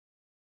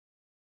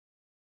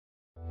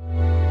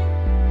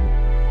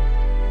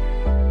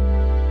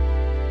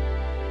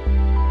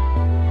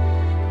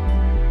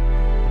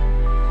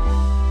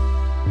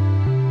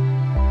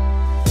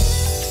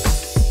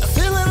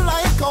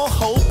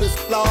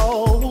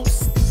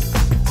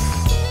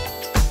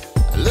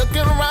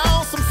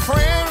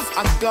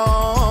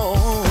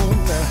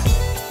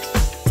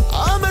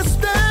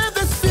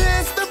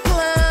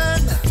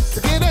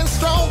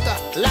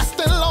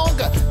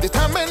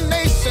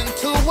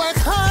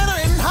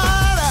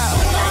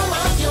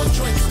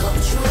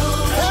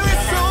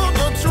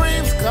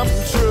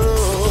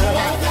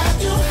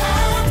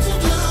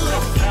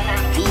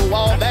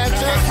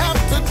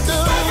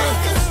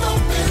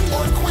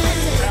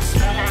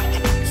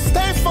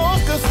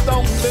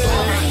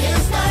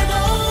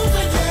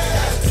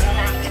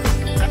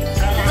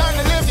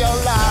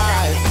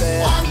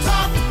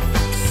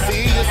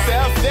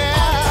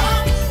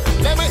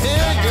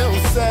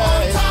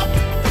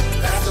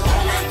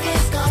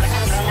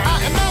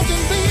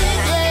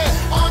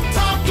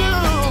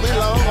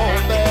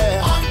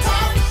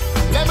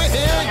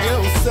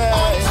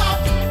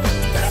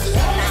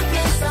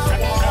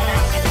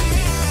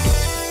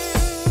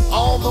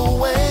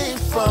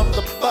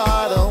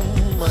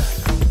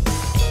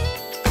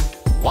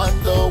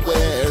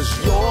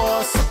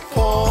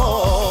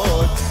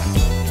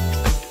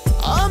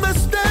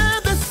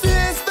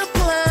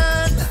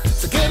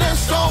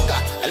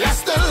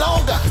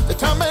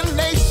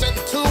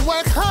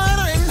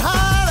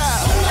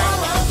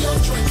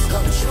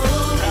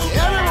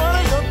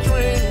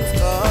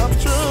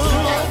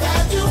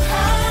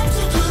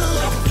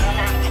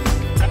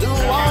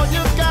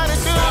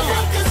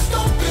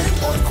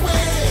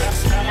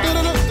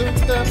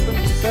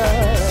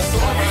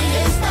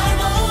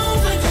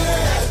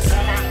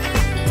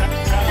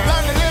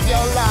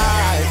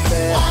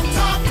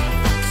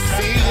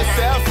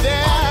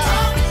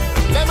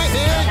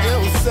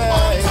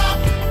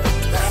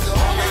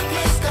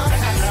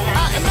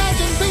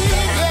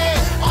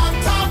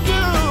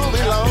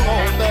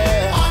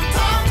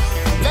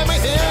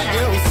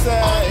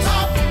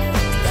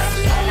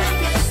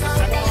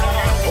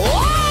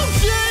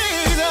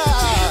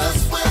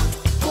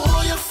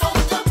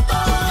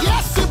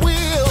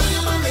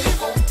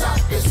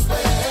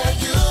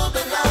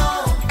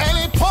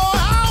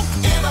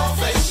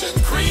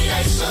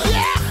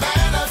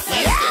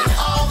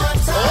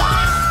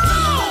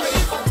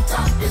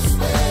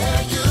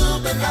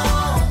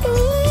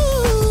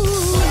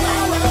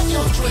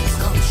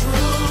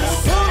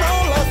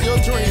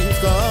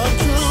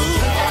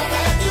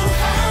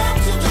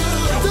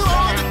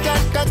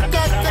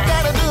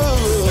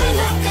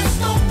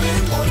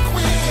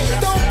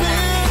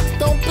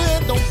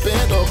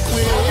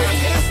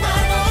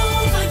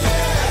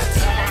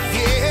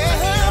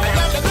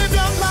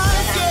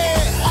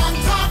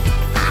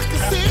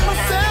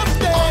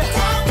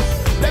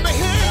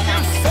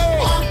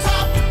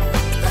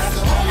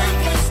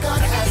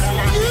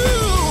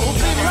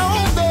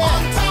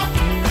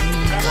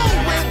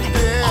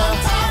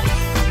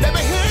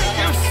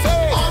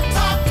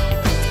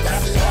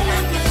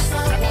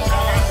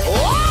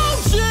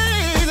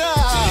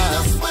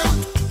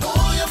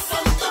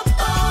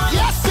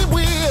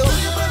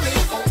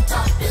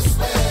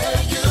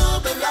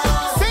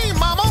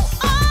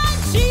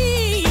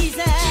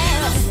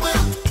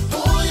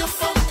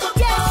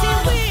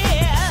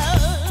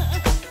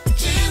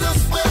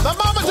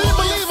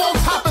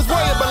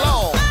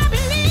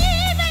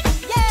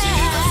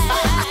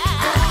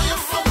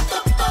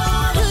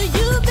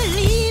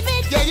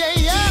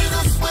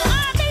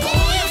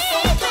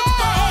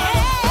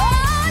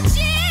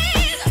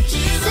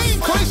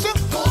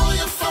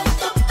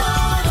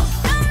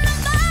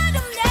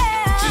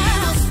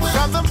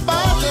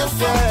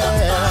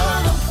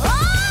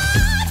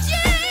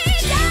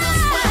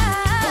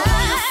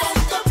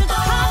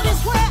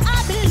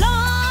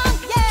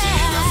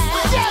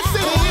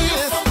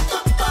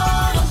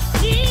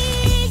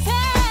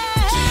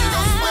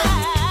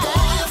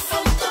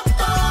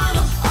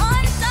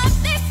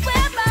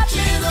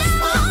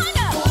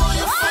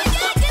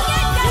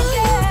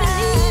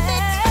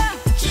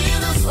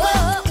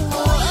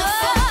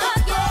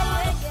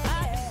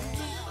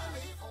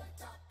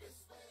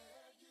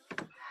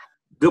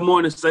Good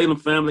morning, Salem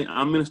family.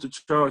 I'm Minister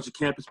Charles, the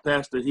campus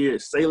pastor here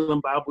at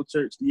Salem Bible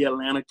Church, the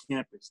Atlanta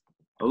campus.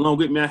 Along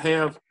with me, I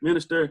have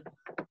Minister.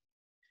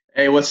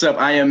 Hey, what's up?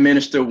 I am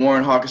Minister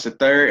Warren Hawkins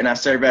III, and I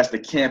serve as the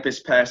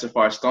campus pastor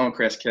for our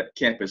Stonecrest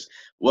campus.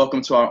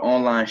 Welcome to our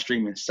online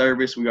streaming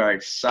service. We are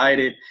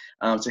excited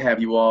to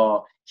have you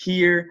all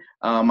here.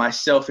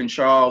 Myself and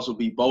Charles will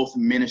be both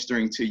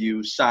ministering to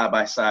you side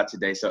by side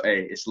today. So,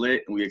 hey, it's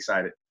lit, and we're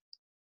excited.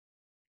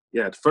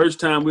 Yeah, the first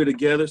time we're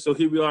together. So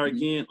here we are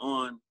again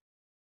on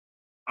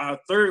our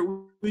third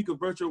week of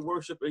virtual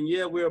worship. And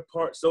yeah, we're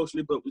apart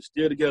socially, but we're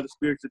still together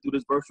spiritually through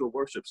this virtual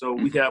worship. So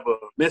we have a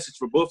message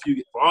for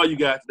all you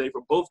guys today,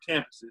 for both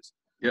campuses,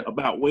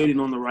 about waiting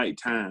on the right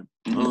time.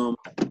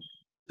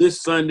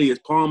 This Sunday is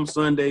Palm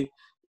Sunday.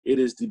 It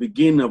is the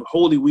beginning of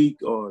Holy Week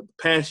or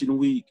Passion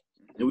Week.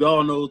 And we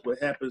all know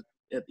what happens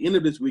at the end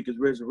of this week is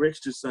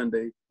Resurrection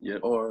Sunday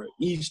or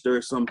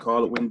Easter, some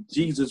call it, when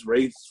Jesus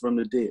raised from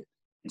the dead.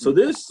 So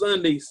this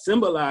Sunday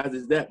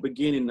symbolizes that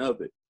beginning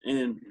of it.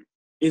 And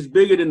it's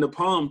bigger than the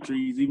palm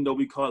trees, even though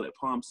we call it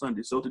Palm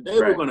Sunday. So today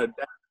we're going to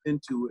dive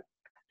into it,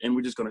 and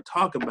we're just going to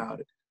talk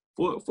about it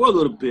for a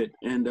little bit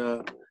and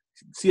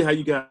see how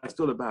you guys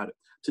feel about it.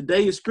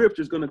 Today's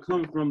scripture is going to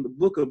come from the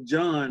book of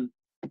John,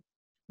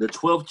 the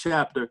 12th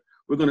chapter.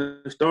 We're going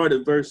to start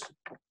at verse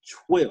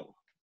 12.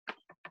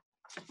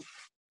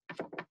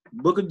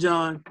 Book of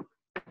John,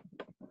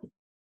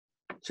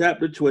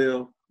 chapter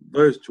 12,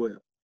 verse 12.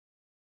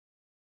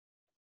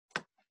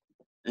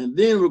 And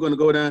then we're going to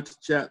go down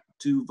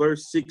to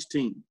verse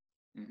 16.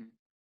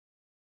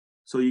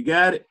 So you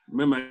got it.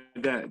 Remember,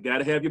 got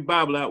to have your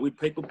Bible out. We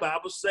paper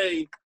Bible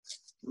say.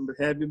 Remember,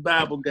 have your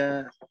Bible,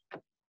 guys. All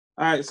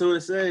right, so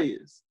it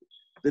says,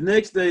 the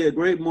next day a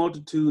great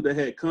multitude that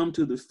had come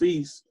to the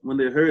feast, when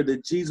they heard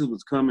that Jesus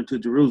was coming to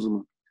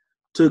Jerusalem,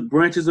 took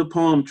branches of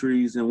palm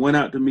trees and went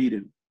out to meet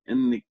him.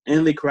 And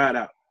they cried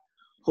out,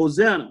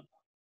 Hosanna,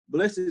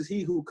 blessed is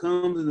he who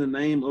comes in the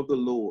name of the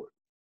Lord,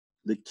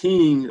 the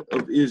King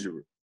of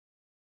Israel.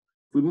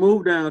 We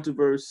move down to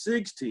verse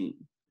 16.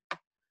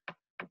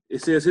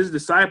 It says, his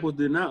disciples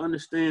did not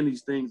understand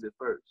these things at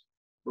first,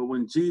 but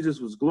when Jesus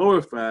was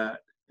glorified,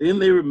 then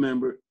they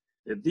remembered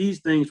that these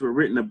things were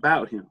written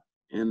about him,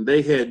 and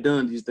they had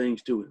done these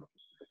things to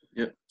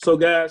him. So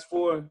guys,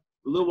 for a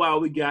little while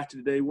we got you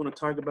today, we want to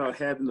talk about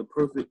having the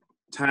perfect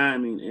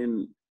timing,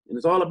 and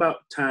it's all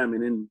about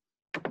timing. And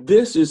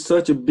this is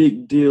such a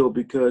big deal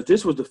because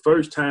this was the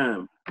first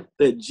time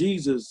that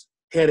Jesus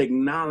had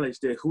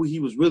acknowledged that who he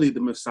was really the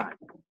Messiah.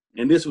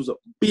 And this was a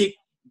big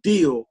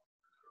deal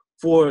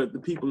for the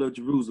people of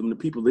Jerusalem, the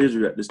people of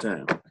Israel at this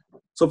time.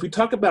 So if we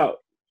talk about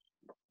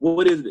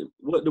what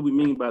do we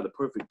mean by the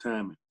perfect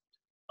timing?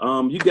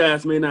 You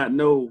guys may not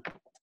know,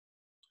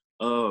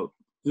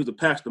 he was a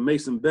pastor,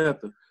 Mason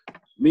Bether.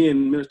 Me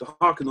and Minister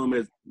Hawkins know him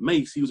as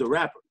Mace. He was a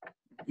rapper.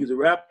 He was a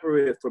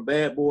rapper for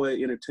Bad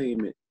Boy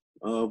Entertainment.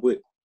 With,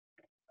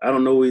 I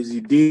don't know, is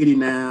he Diddy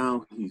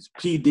now? He's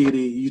P.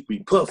 Diddy. He used to be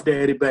Puff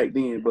Daddy back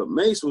then. But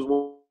Mace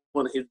was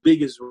one of his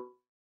biggest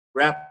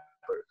rappers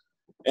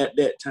at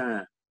that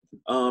time.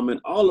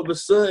 And all of a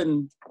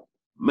sudden,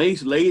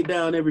 Mace laid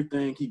down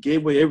everything. He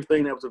gave away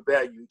everything that was of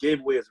value. He gave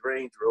away his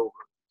Range Rover.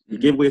 He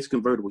gave away his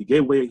convertible. He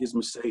gave away his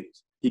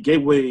Mercedes. He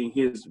gave away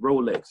his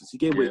Rolexes. He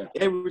gave away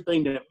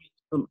everything that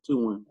came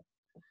to him.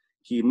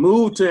 He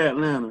moved to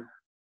Atlanta.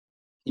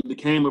 He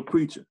became a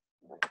preacher.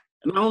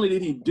 And not only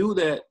did he do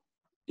that,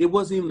 it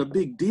wasn't even a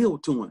big deal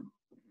to him.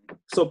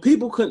 So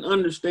people couldn't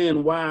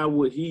understand why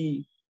would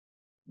he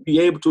be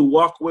able to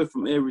walk away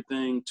from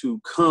everything to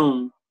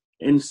come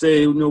and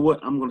say, you know what,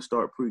 I'm going to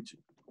start preaching.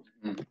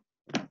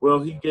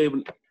 Well, he gave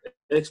an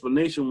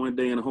explanation one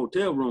day in a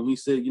hotel room. He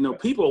said, you know,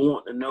 people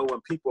want to know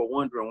and people are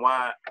wondering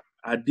why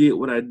I did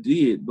what I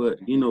did,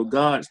 but, you know,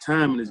 God's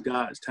timing is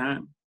God's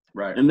timing.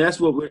 Right. And that's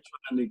what we're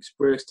trying to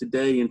express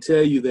today and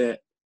tell you that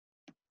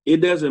it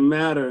doesn't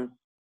matter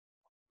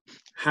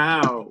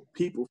how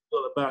people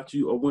feel about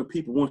you or when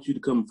people want you to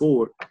come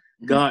forward.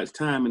 God's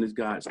timing is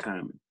God's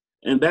timing.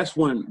 And that's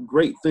one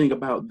great thing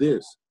about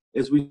this,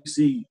 as we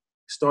see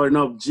starting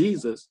off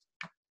Jesus,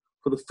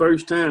 for the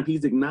first time,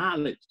 he's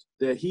acknowledged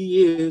that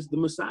he is the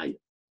Messiah.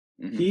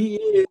 He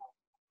is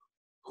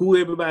who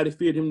everybody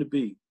feared him to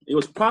be. It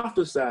was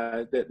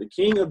prophesied that the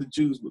King of the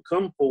Jews would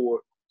come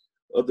forward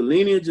of the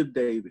lineage of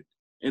David.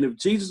 And if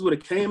Jesus would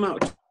have came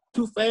out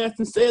too fast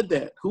and said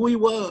that, who he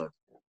was,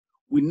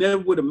 we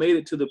never would have made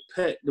it to the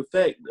fact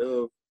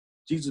of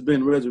Jesus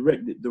being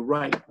resurrected the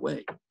right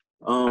way.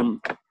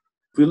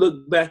 If we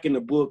look back in the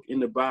book, in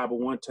the Bible,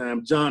 one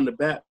time, John the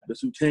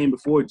Baptist, who came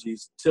before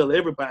Jesus, tell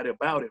everybody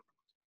about him.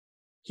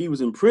 He was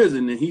in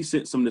prison and he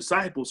sent some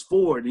disciples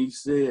forward. And he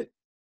said,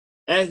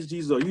 ask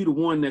Jesus, are you the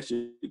one that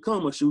should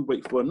come or should we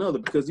wait for another?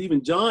 Because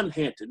even John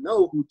had to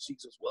know who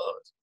Jesus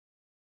was.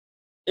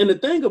 And the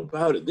thing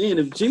about it then,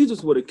 if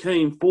Jesus would have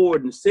came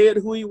forward and said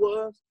who he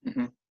was,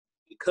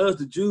 because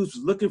the Jews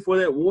was looking for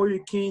that warrior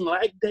king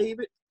like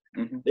David,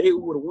 they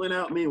would have went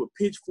out, man, with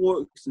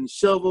pitchforks and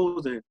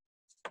shovels and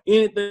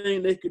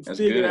anything they could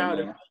figure out.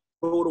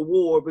 go to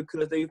war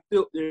because they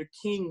felt their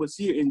king was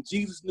here, and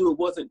Jesus knew it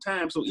wasn't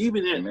time. So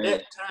even at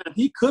that time,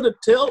 he could have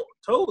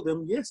told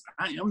them, yes,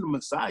 I am the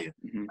Messiah.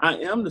 I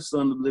am the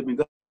Son of the living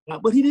God.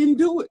 But he didn't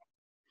do it.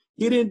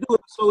 He didn't do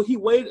it. So he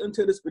waited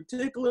until this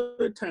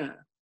particular time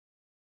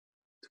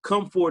to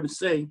come forward and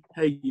say,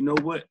 hey, you know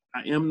what?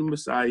 I am the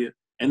Messiah.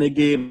 And they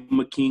gave him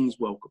a king's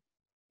welcome.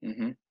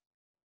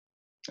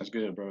 That's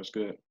good, bro. It's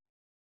good.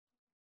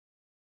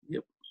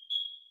 Yep.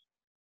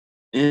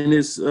 And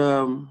it's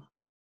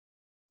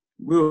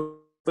real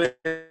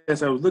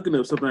fast. I was looking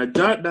up something. I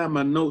jotted down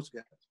my notes,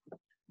 guys.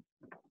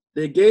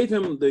 They gave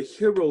him the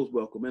hero's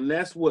welcome, and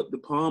that's what the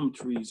palm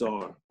trees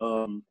are.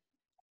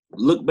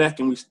 Look back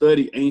and we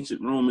study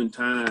ancient Roman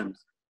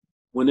times.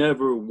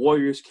 Whenever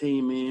warriors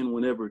came in,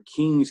 whenever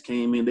kings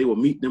came in, they would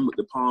meet them with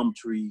the palm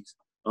trees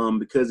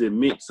because it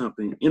meant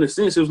something. In a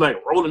sense, it was like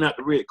rolling out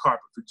the red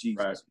carpet for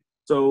Jesus. Right.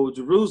 So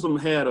Jerusalem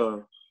had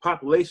a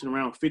population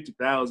around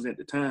 50,000 at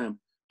the time,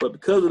 but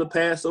because of the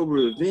Passover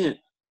event,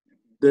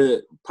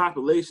 the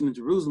population in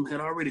Jerusalem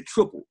had already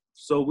tripled.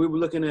 So we were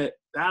looking at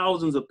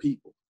thousands of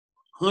people,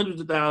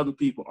 hundreds of thousands of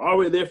people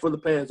already there for the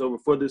Passover,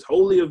 for this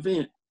holy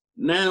event.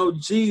 Now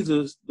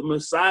Jesus, the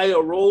Messiah,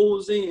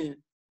 rolls in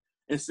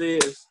and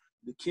says,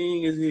 the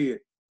king is here.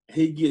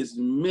 He gets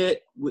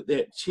met with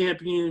that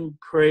champion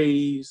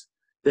praise,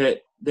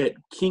 that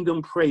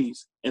kingdom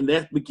praise. And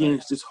that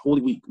begins this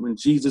Holy Week when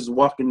Jesus is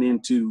walking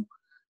into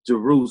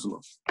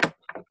Jerusalem.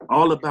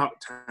 All about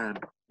time.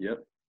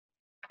 Yep.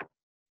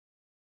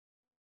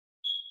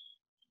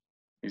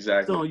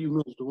 Exactly. It's on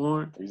you, Mr.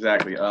 Warren.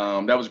 Exactly.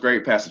 That was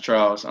great, Pastor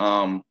Charles.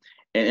 And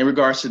in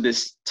regards to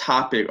this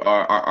topic,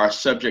 our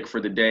subject for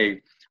the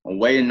day,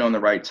 waiting on the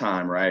right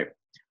time, right?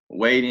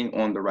 Waiting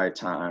on the right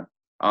time.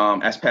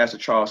 As Pastor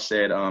Charles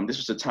said, this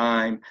was a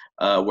time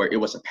where it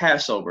was a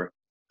Passover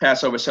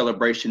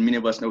celebration. Many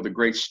of us know the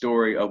great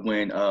story of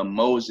when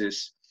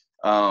Moses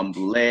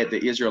led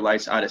the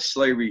Israelites out of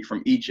slavery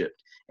from Egypt,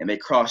 and they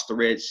crossed the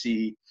Red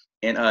Sea.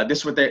 And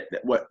this was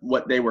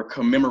what they were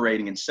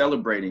commemorating and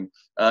celebrating.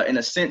 In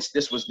a sense,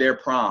 this was their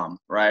prom,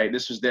 right?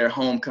 This was their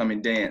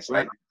homecoming dance. Right.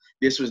 Like,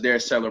 this was their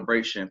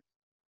celebration.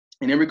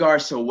 And in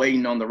regards to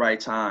waiting on the right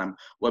time,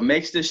 what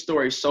makes this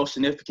story so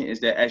significant is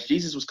that as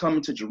Jesus was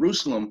coming to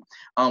Jerusalem,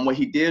 what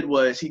he did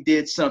was he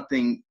did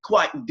something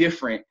quite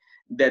different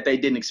that they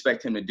didn't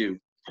expect him to do.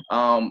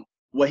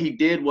 What he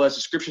did was,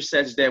 the scripture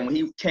says that when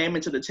he came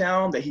into the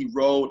town, that he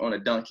rode on a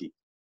donkey,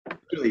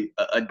 really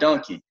a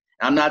donkey.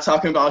 I'm not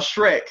talking about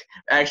Shrek.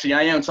 Actually,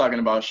 I am talking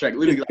about Shrek.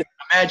 Literally, like,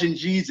 imagine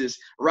Jesus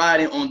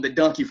riding on the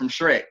donkey from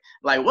Shrek.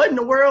 Like, what in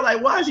the world?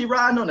 Like, why is he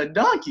riding on a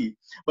donkey?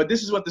 But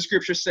this is what the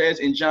scripture says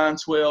in John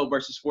 12,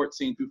 verses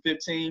 14 through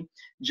 15.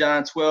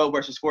 John 12,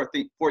 verses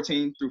 14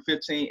 through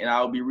 15, and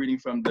I'll be reading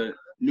from the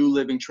New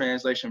Living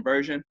Translation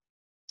version.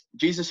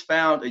 Jesus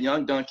found a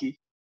young donkey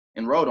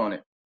and rode on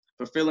it,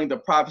 fulfilling the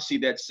prophecy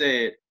that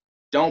said,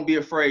 "Don't be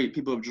afraid,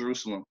 people of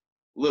Jerusalem.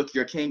 Look,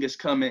 your king is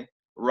coming,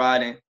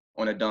 riding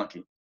on a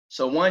donkey."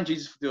 So one,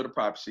 Jesus fulfilled the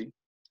prophecy.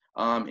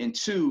 And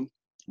two,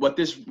 what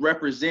this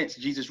represents,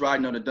 Jesus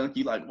riding on a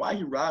donkey, like, why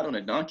he ride on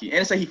a donkey?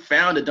 And say he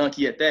found a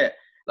donkey at that.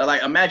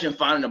 Like, imagine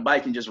finding a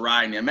bike and just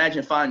riding it.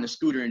 Imagine finding a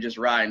scooter and just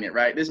riding it,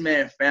 right? This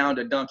man found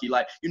a donkey.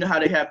 Like, you know how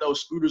they have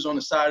those scooters on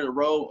the side of the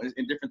road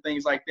and different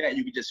things like that?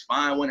 You could just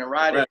find one and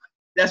ride it.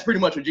 That's pretty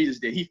much what Jesus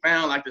did. He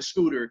found like the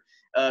scooter,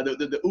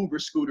 the Uber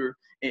scooter,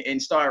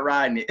 and started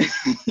riding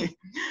it.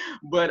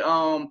 But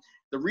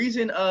the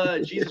reason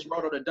Jesus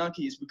rode on a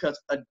donkey is because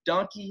a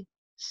donkey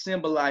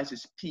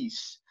symbolizes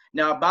peace.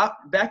 Now,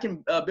 back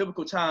in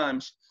biblical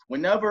times,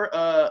 whenever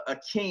a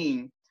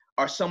king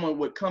or someone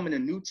would come in a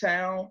new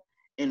town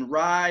and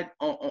ride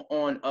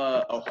on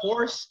a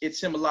horse, it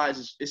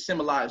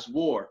symbolized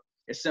war.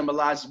 It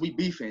symbolizes we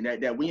beefing,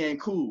 that we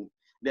ain't cool.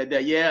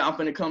 That yeah, I'm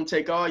gonna come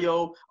take all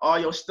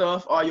your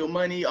stuff, all your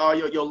money, all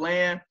your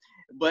land.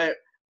 But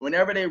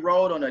whenever they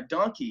rode on a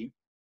donkey,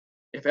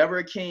 if ever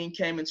a king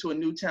came into a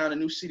new town, a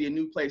new city, a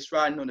new place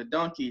riding on a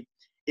donkey,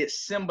 it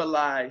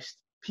symbolized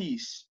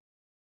peace.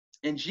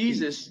 And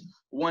Jesus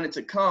wanted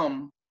to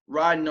come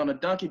riding on a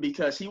donkey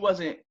because he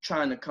wasn't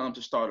trying to come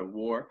to start a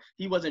war.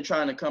 He wasn't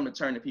trying to come to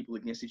turn the people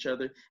against each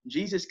other.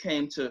 Jesus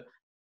came to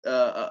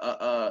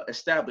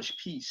establish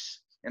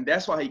peace. And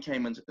that's why he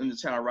came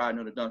into town riding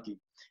on a donkey.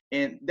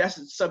 And that's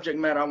the subject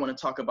matter I want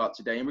to talk about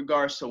today. In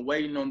regards to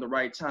waiting on the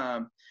right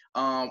time,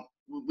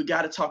 we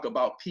got to talk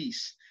about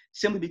peace.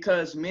 Simply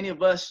because many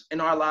of us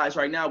in our lives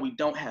right now, we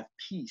don't have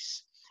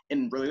peace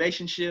in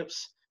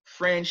relationships,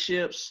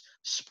 friendships,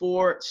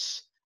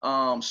 sports,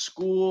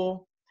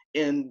 school,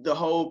 in the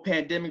whole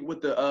pandemic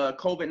with the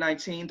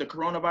COVID-19, the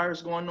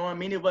coronavirus going on.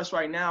 Many of us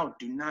right now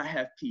do not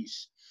have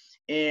peace.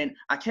 And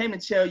I came to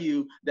tell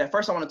you that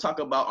first I want to talk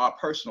about our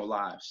personal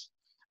lives.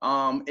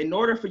 In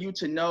order for you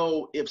to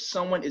know if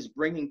someone is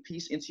bringing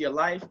peace into your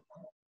life,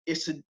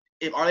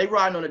 are they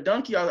riding on a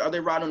donkey or are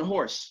they riding on a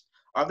horse?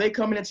 Are they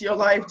coming into your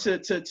life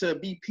to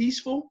be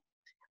peaceful?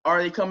 Or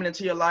are they coming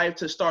into your life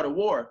to start a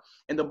war?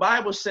 And the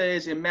Bible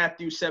says in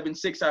Matthew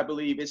 7:6, I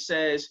believe, it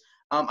says,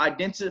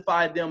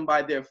 identify them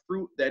by their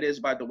fruit, that is,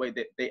 by the way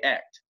that they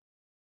act.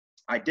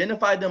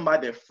 Identify them by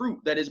their fruit,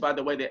 that is, by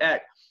the way they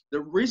act. The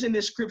reason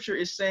this scripture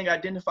is saying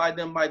identify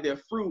them by their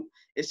fruit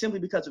is simply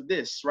because of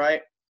this,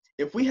 right?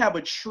 If we have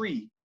a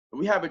tree,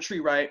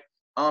 right?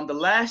 The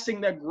last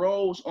thing that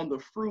grows on the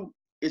fruit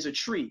is a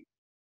tree,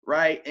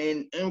 right?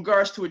 And in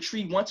regards to a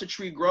tree, once a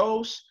tree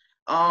grows,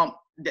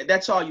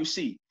 that's all you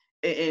see.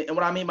 And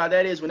what I mean by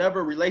that is whenever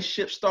a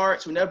relationship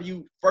starts, whenever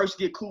you first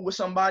get cool with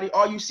somebody,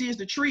 all you see is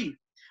the tree,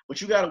 but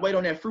you got to wait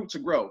on that fruit to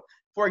grow.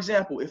 For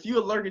example, if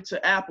you're allergic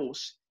to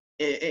apples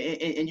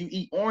and you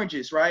eat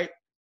oranges, right?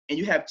 And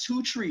you have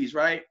two trees,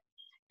 right?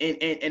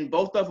 And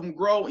both of them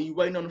grow and you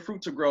waiting on the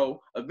fruit to grow.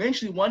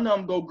 Eventually, one of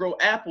them go grow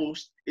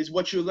apples is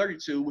what you're allergic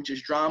to, which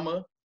is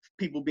drama,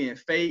 people being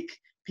fake,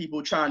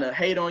 people trying to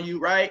hate on you,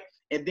 right?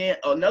 And then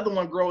another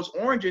one grows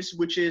oranges,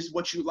 which is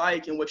what you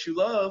like and what you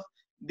love.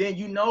 Then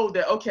you know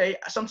that, okay,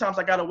 sometimes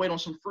I got to wait on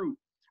some fruit,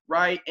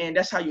 right? And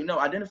that's how you know.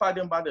 Identify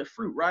them by their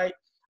fruit, right?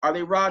 Are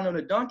they riding on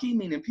a donkey,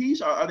 meaning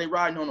peace, or are they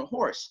riding on a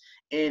horse?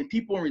 And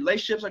people in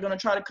relationships are going to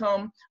try to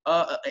come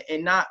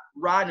and not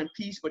ride in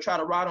peace, but try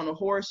to ride on a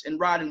horse and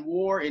ride in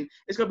war. And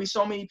it's going to be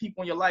so many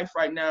people in your life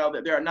right now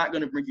that they are not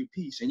going to bring you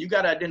peace. And you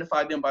got to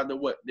identify them by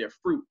their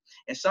fruit.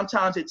 And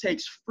sometimes it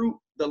takes fruit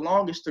the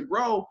longest to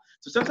grow.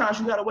 So sometimes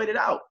you got to wait it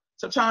out.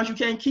 Sometimes you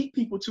can't keep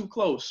people too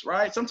close,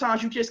 right?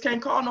 Sometimes you just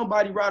can't call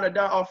nobody ride or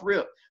die off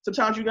rip.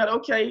 Sometimes you got,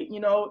 okay,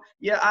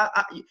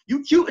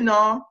 you cute and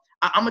all.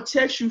 I'm going to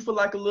text you for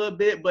like a little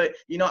bit, but,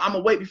 I'm going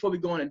to wait before we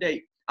go on a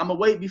date. I'm going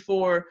to wait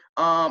before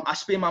I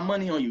spend my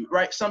money on you,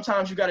 right?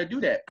 Sometimes you got to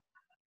do that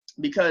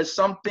because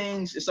some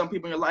things and some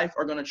people in your life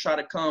are going to try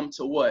to come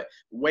to what?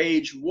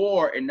 Wage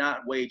war and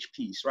not wage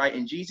peace, right?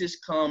 And Jesus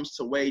comes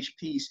to wage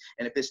peace.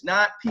 And if it's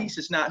not peace,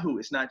 it's not who?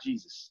 It's not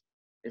Jesus.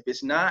 If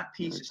it's not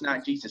peace, it's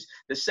not Jesus.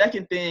 The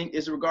second thing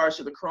is in regards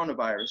to the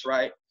coronavirus,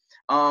 right?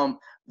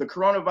 The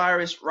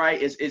coronavirus,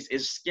 right,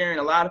 is scaring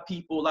a lot of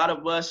people. A lot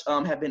of us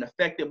have been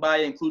affected by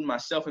it, including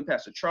myself and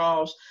Pastor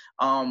Charles.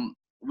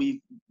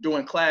 We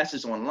doing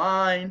classes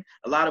online.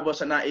 A lot of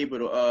us are not able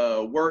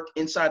to work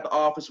inside the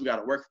office. We got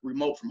to work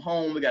remote from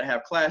home. We got to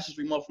have classes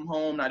remote from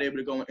home, not able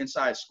to go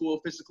inside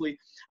school physically.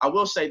 I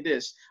will say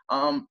this.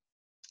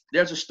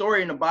 There's a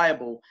story in the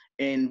Bible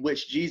in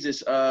which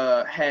Jesus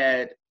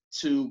had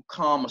to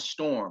calm a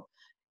storm.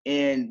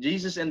 And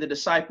Jesus and the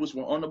disciples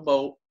were on the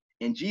boat.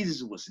 And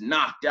Jesus was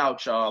knocked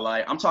out, y'all.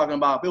 Like, I'm talking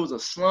about if it was a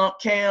slump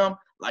cam,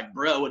 like,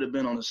 bro would have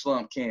been on a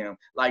slump cam.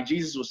 Like,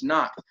 Jesus was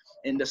knocked.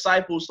 And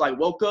disciples, like,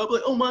 woke up,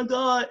 like, oh, my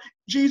God,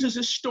 Jesus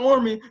is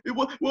storming.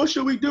 What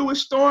should we do?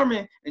 It's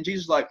storming. And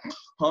Jesus like,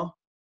 huh?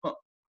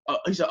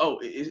 He said, oh,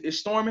 it's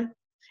storming?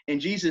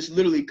 And Jesus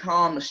literally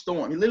calmed the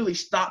storm. He literally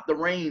stopped the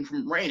rain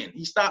from raining.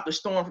 He stopped the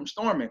storm from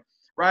storming,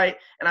 right?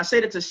 And I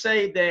say that to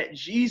say that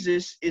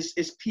Jesus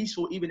is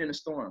peaceful even in the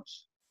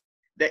storms.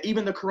 That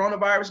even the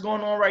coronavirus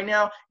going on right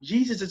now,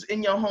 Jesus is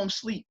in your home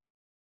sleep.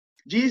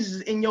 Jesus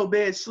is in your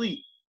bed sleep.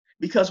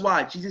 Because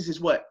why? Jesus is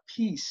what?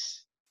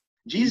 Peace.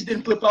 Jesus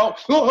didn't flip out,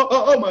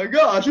 oh my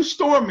gosh, it's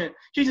storming.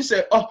 Jesus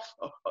said,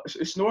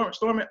 it's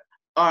storming.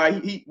 All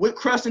right, he with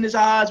crust in his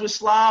eyes, with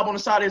slob on the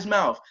side of his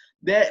mouth.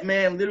 That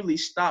man literally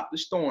stopped the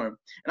storm.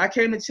 And I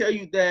came to tell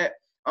you that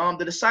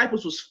the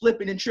disciples was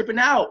flipping and tripping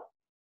out,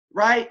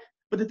 right?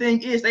 But the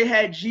thing is, they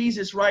had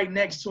Jesus right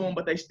next to them,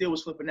 but they still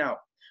was flipping out.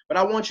 But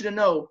I want you to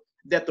know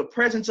that the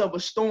presence of a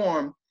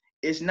storm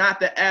is not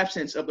the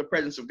absence of the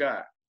presence of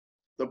God.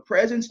 The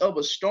presence of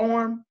a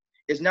storm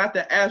is not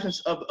the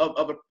absence of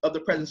the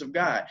presence of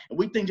God. And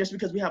we think just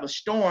because we have a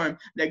storm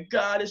that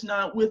God is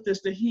not with us,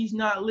 that he's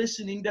not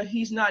listening, that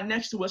he's not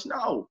next to us.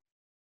 No.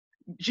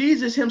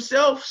 Jesus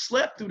himself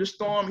slept through the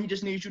storm. He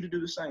just needs you to do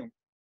the same.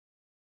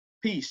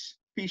 Peace.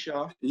 Peace,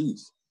 y'all.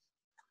 Peace.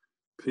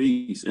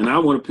 And I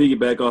want to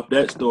piggyback off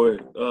that story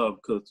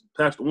because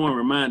Pastor Warren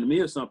reminded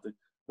me of something.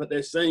 But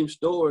that same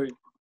story.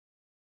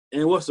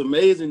 And what's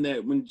amazing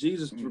that when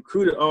Jesus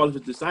recruited all of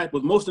his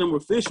disciples, most of them were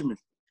fishermen.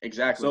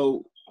 Exactly.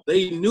 So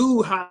they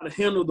knew how to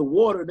handle the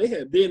water. They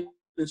had been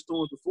in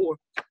storms before,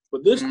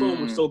 but this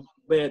storm was so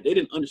bad they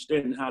didn't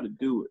understand how to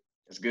do it.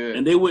 That's good.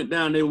 And they went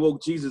down, they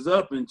woke Jesus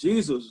up, and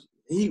Jesus,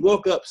 he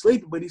woke up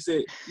sleeping, but he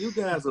said, you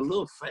guys a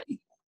little faith.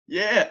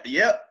 Yeah,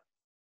 yep.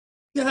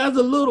 You guys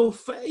a little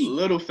faith.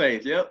 Little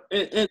faith, yep.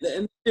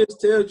 And it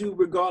tells you,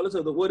 regardless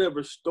of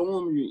whatever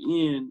storm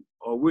you're in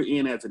or we're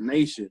in as a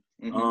nation,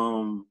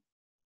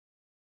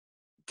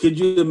 could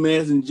you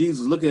imagine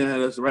Jesus looking at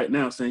us right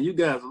now saying, you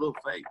guys a little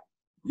faith.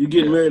 You're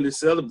getting ready to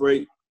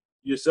celebrate.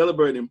 You're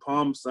celebrating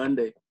Palm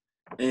Sunday.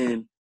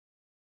 And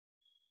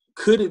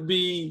could it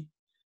be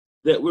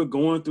that we're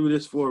going through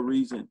this for a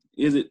reason?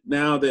 Is it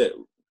now that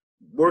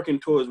working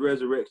towards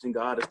resurrection,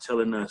 God is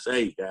telling us,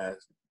 hey,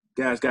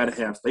 guys got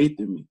to have faith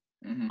in me.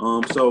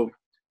 So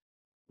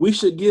we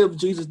should give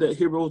Jesus that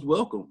hero's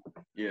welcome.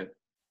 Yeah.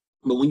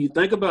 But when you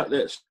think about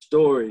that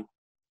story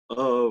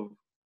of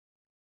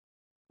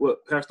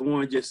what Pastor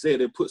Warren just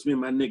said, it puts me in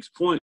my next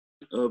point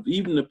of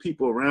even the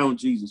people around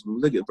Jesus. When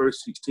we look at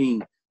verse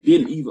 16,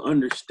 didn't even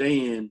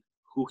understand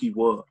who he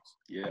was.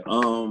 Yeah.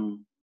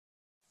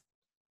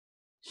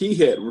 He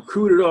had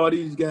recruited all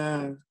these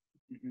guys.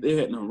 They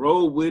had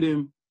enrolled with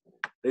him.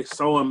 They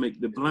saw him make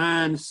the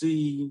blind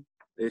see.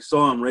 They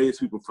saw him raise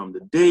people from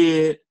the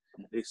dead.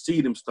 They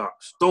see them stop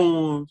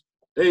storms.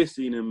 They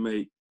see them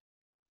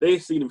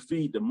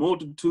feed the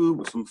multitude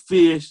with some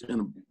fish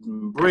and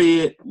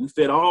bread and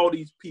fed all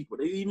these people.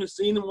 They even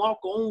seen them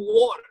walk on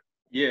water.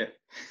 Yeah.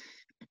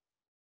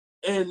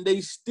 And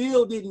they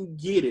still didn't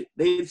get it.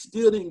 They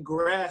still didn't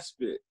grasp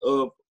it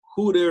of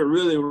who they're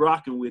really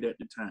rocking with at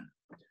the time.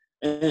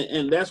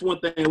 And that's one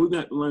thing we're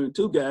going to learn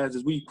too, guys,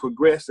 as we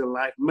progress in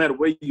life, no matter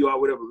where you are,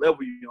 whatever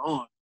level you're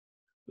on,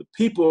 the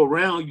people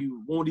around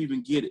you won't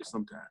even get it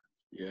sometimes.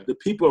 Yeah. The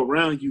people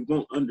around you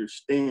won't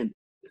understand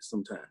it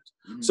sometimes.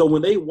 Mm-hmm. So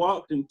when they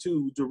walked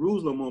into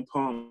Jerusalem on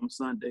Palm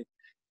Sunday,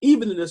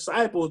 even the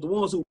disciples, the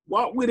ones who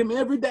walked with him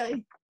every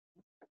day,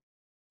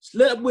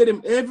 slept with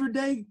him every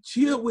day,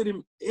 chilled with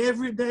him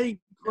every day,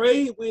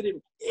 prayed with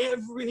him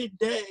every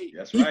day.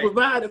 That's He right.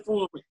 provided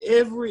for them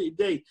every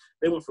day.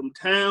 They went from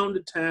town to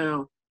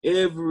town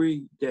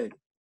every day.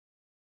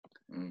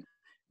 Mm.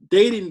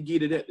 They didn't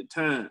get it at the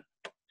time.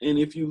 And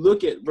if you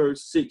look at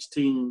verse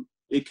 16,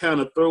 it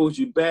kind of throws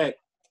you back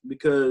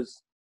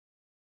because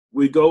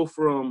we go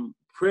from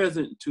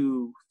present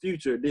to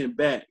future, then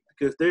back.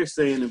 Because they're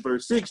saying in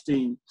verse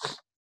 16,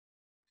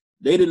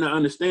 they did not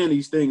understand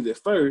these things at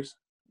first,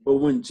 but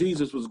when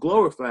Jesus was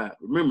glorified,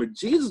 remember,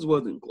 Jesus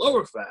wasn't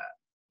glorified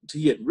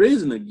until he had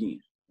risen again.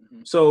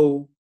 Mm-hmm.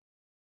 So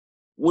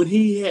when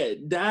he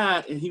had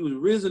died and he was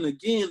risen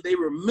again, they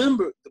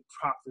remembered the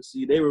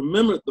prophecy, they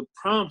remembered the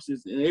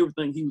promises and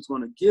everything he was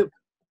going to give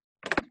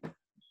them.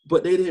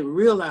 But they didn't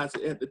realize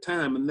it at the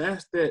time, and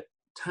that's that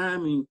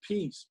timing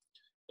piece.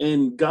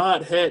 And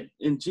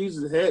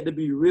Jesus had to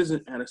be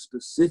risen at a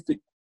specific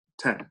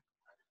time.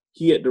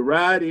 He had to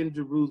ride in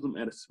Jerusalem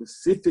at a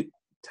specific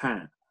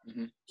time.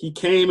 Mm-hmm. He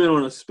came in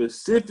on a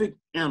specific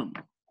animal.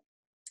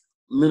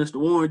 Minister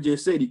Warren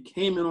just said he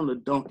came in on a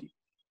donkey.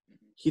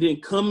 He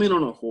didn't come in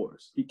on a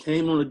horse. He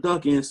came on a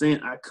donkey and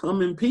saying, I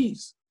come in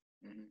peace.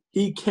 Mm-hmm.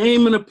 He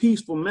came in a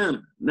peaceful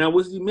manner. Now,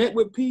 was he met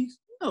with peace?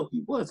 No,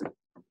 he wasn't.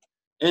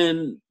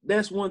 And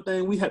that's one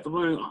thing we have to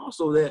learn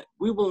also, that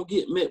we won't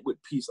get met with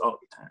peace all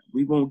the time.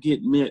 We won't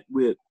get met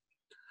with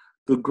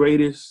the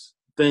greatest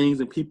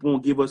things, and people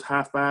won't give us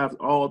high fives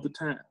all the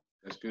time.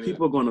 That's good.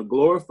 People are going to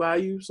glorify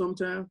you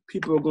sometimes.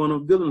 People are going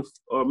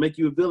to make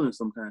you a villain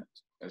sometimes.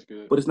 That's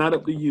good. But it's not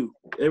up to you.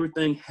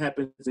 Everything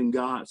happens in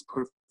God's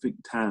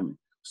perfect timing.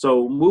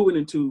 So moving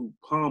into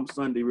Palm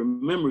Sunday,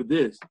 remember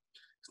this.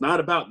 It's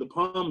not about the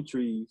palm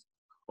trees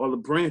or the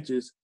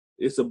branches.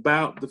 It's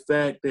about the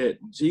fact that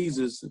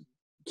Jesus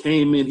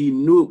came in. He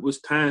knew it was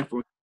time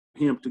for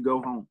him to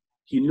go home.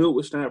 He knew it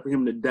was time for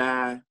him to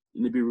die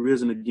and to be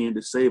risen again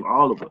to save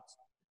all of us.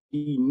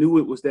 He knew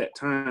it was that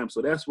time.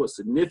 So that's what's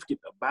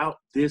significant about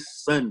this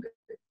Sunday.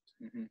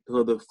 Mm-hmm.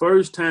 So the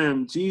first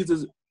time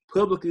Jesus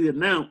publicly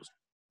announced,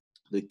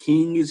 the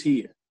King is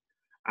here.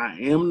 I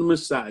am the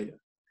Messiah.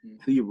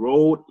 Mm-hmm. He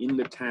rode in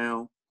the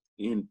town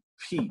in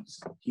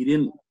peace. He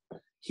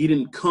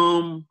didn't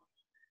come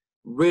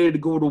ready to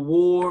go to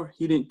war.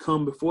 He didn't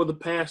come before the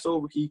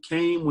Passover. He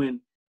came when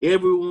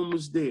everyone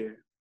was there.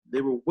 They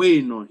were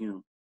waiting on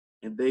him,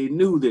 and they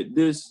knew that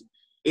this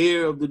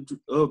heir of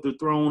the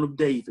throne of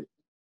David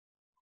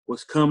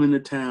was coming to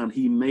town.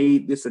 He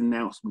made this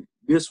announcement.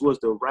 This was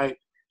the right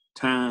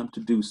time to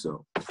do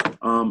so.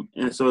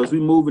 And so as we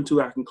move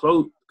into our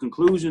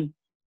conclusion,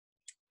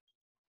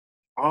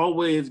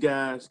 always,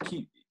 guys,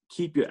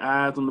 keep your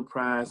eyes on the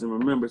prize, and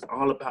remember, it's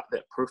all about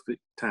that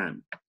perfect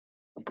timing.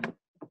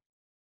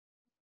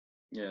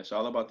 Yeah, it's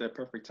all about that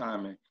perfect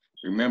timing.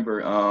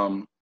 Remember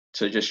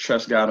to just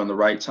trust God on the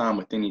right time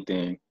with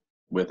anything,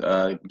 with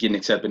getting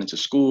accepted into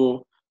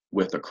school,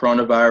 with the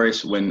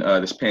coronavirus, when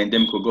this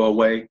pandemic will go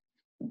away,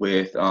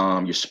 with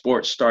your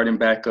sports starting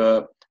back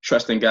up,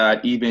 trusting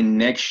God even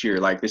next year.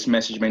 Like, this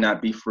message may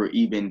not be for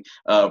even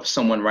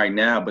someone right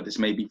now, but this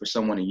may be for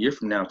someone a year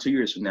from now, 2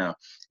 years from now.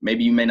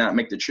 Maybe you may not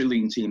make the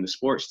cheerleading team, the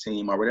sports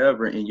team, or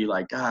whatever, and you're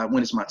like, God,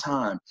 when is my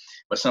time?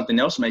 But something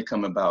else may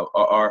come about,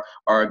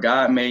 or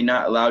God may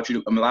not allow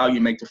you to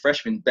make the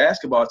freshman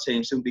basketball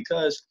team simply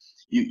because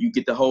you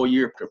get the whole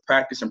year to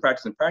practice,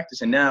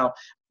 and now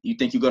you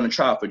think you're going to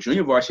try out for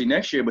junior varsity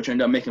next year, but you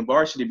end up making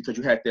varsity because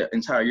you had the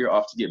entire year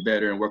off to get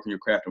better and work on your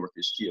craft and work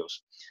your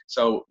skills.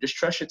 So just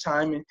trust your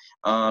timing.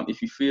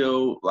 If you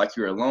feel like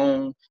you're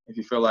alone, if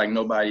you feel like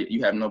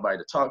you have nobody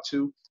to talk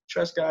to,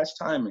 trust God's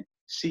timing.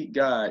 Seek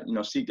God,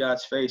 seek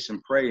God's face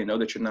and pray, and know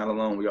that you're not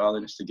alone. We're all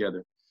in this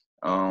together.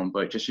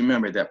 But just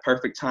remember that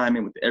perfect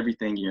timing with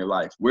everything in your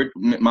life.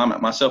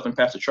 Myself and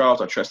Pastor Charles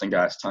are trusting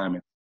God's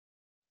timing.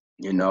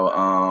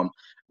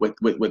 With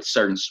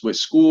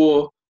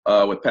school,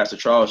 with Pastor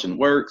Charles and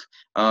work,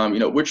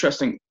 we're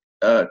trusting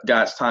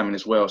God's timing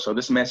as well. So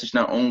this message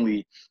not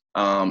only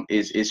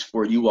is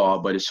for you all,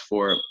 but it's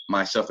for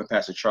myself and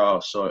Pastor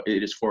Charles. So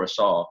it is for us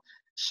all.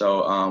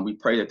 So we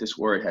pray that this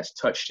word has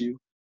touched you.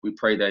 We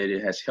pray that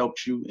it has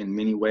helped you in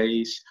many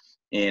ways.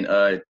 And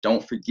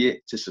don't forget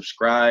to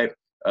subscribe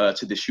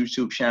to this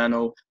YouTube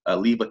channel.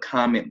 Leave a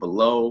comment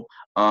below.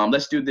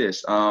 Let's do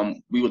this.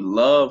 We would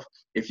love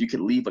if you could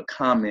leave a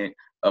comment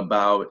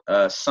about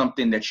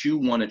something that you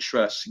want to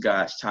trust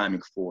God's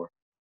timing for.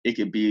 It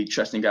could be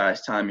trusting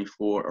God's timing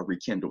for a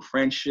rekindled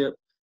friendship,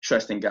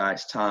 trusting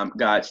God's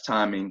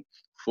timing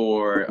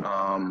for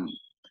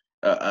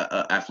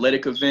a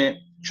athletic event,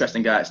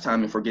 trusting God's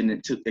timing for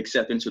getting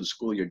accepted into the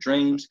school of your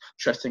dreams,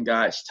 trusting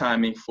God's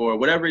timing for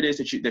whatever it is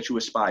that you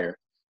aspire.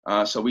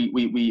 So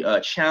we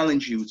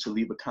challenge you to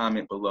leave a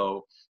comment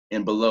below,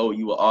 and below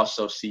you will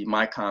also see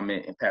my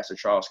comment and Pastor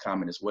Charles'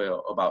 comment as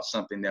well about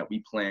something that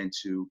we plan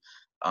to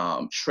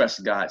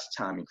trust God's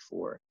timing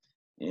for.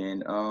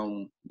 And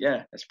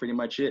yeah, that's pretty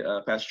much it.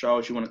 Pastor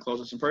Charles, you want to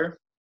close us in prayer?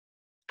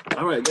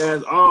 All right,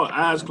 guys, all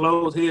eyes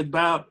closed, heads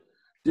bowed.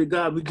 Dear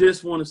God, we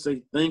just want to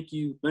say thank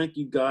you. Thank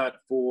you, God,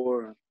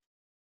 for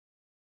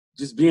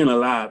just being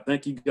alive.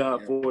 Thank you,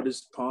 God, for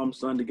this Palm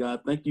Sunday,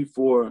 God. Thank you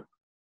for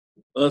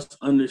us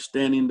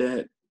understanding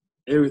that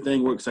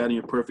everything works out in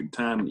your perfect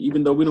time.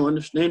 Even though we don't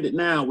understand it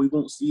now, we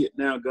won't see it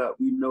now, God.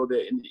 We know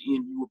that in the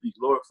end, you will be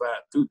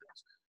glorified through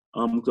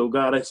this. So,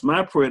 God, it's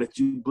my prayer that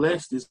you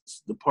bless this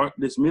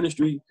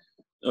ministry,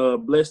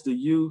 bless the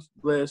youth,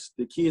 bless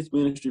the kids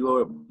ministry,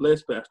 Lord.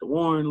 Bless Pastor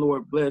Warren,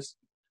 Lord. Bless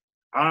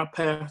our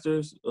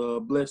pastors,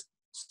 bless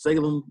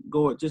Salem,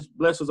 God. Just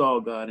bless us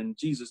all, God. In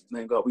Jesus'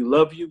 name, God, we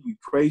love you. We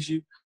praise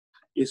you.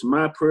 It's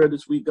my prayer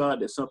this week, God,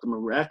 that something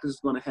miraculous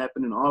is going to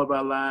happen in all of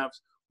our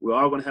lives. We're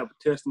all going to have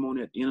a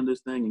testimony at the end of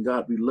this thing. And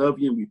God, we love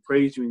you and we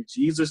praise you in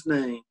Jesus'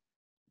 name.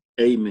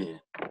 Amen.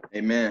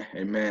 Amen.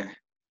 Amen.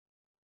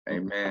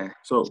 Amen.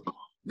 So,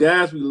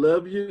 guys, we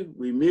love you.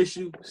 We miss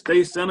you.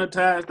 Stay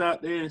sanitized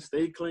out there and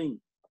stay clean.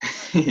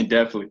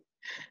 Definitely.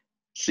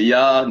 See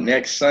y'all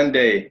next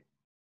Sunday.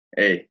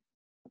 Hey.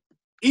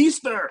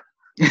 Easter.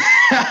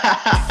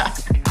 Easter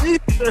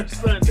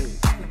Sunday.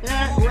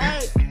 Yeah,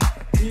 right.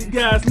 See you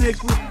guys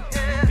next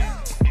week.